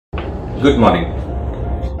Good morning.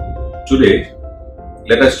 Today,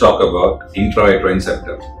 let us talk about intrauterine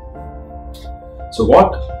septum. So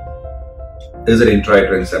what is an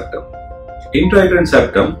intrauterine septum? Intrauterine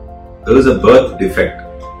septum is a birth defect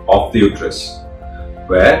of the uterus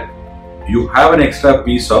where you have an extra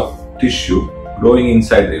piece of tissue growing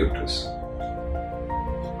inside the uterus.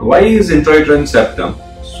 Why is intrauterine septum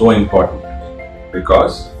so important?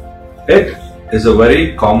 Because it is a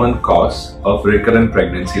very common cause of recurrent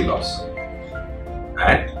pregnancy loss.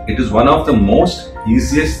 And it is one of the most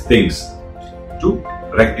easiest things to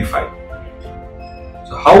rectify.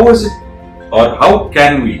 So how is it or how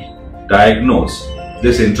can we diagnose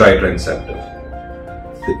this intrauterine septum?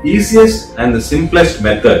 The easiest and the simplest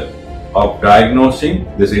method of diagnosing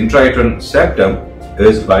this intrauterine septum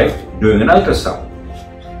is by doing an ultrasound.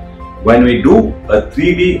 When we do a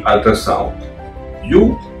 3D ultrasound,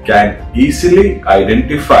 you can easily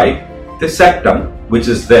identify the septum which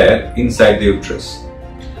is there inside the uterus.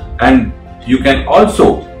 And you can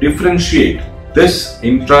also differentiate this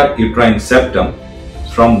intrauterine septum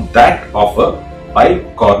from that of a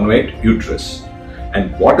bicornuate uterus.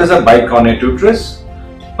 And what is a bicornuate uterus?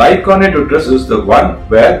 Bicornuate uterus is the one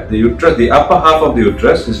where the upper half of the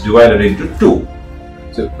uterus is divided into two.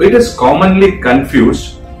 So it is commonly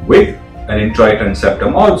confused with an intrauterine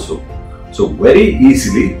septum also. So very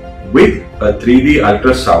easily with a 3D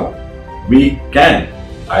ultrasound, we can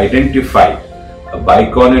identify a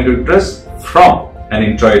bicornuate uterus from an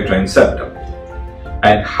intrauterine septum.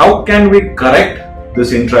 And how can we correct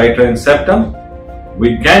this intrauterine septum?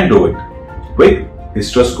 We can do it with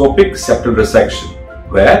hysteroscopic septal resection,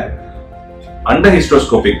 where under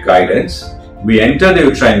hysteroscopic guidance, we enter the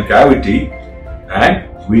uterine cavity and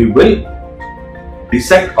we will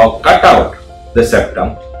dissect or cut out the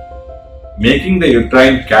septum, making the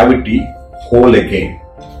uterine cavity whole again.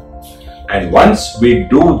 And once we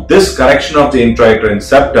do this correction of the intrauterine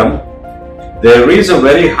septum, there is a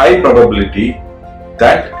very high probability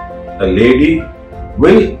that the lady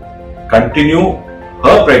will continue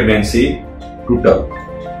her pregnancy to term.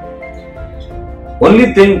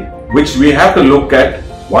 Only thing which we have to look at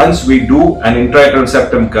once we do an intrauterine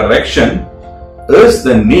septum correction is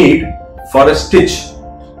the need for a stitch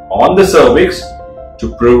on the cervix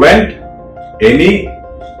to prevent any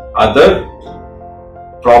other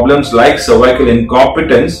problems like cervical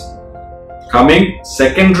incompetence coming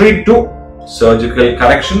secondary to surgical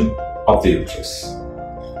correction of the uterus.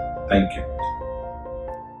 Thank you.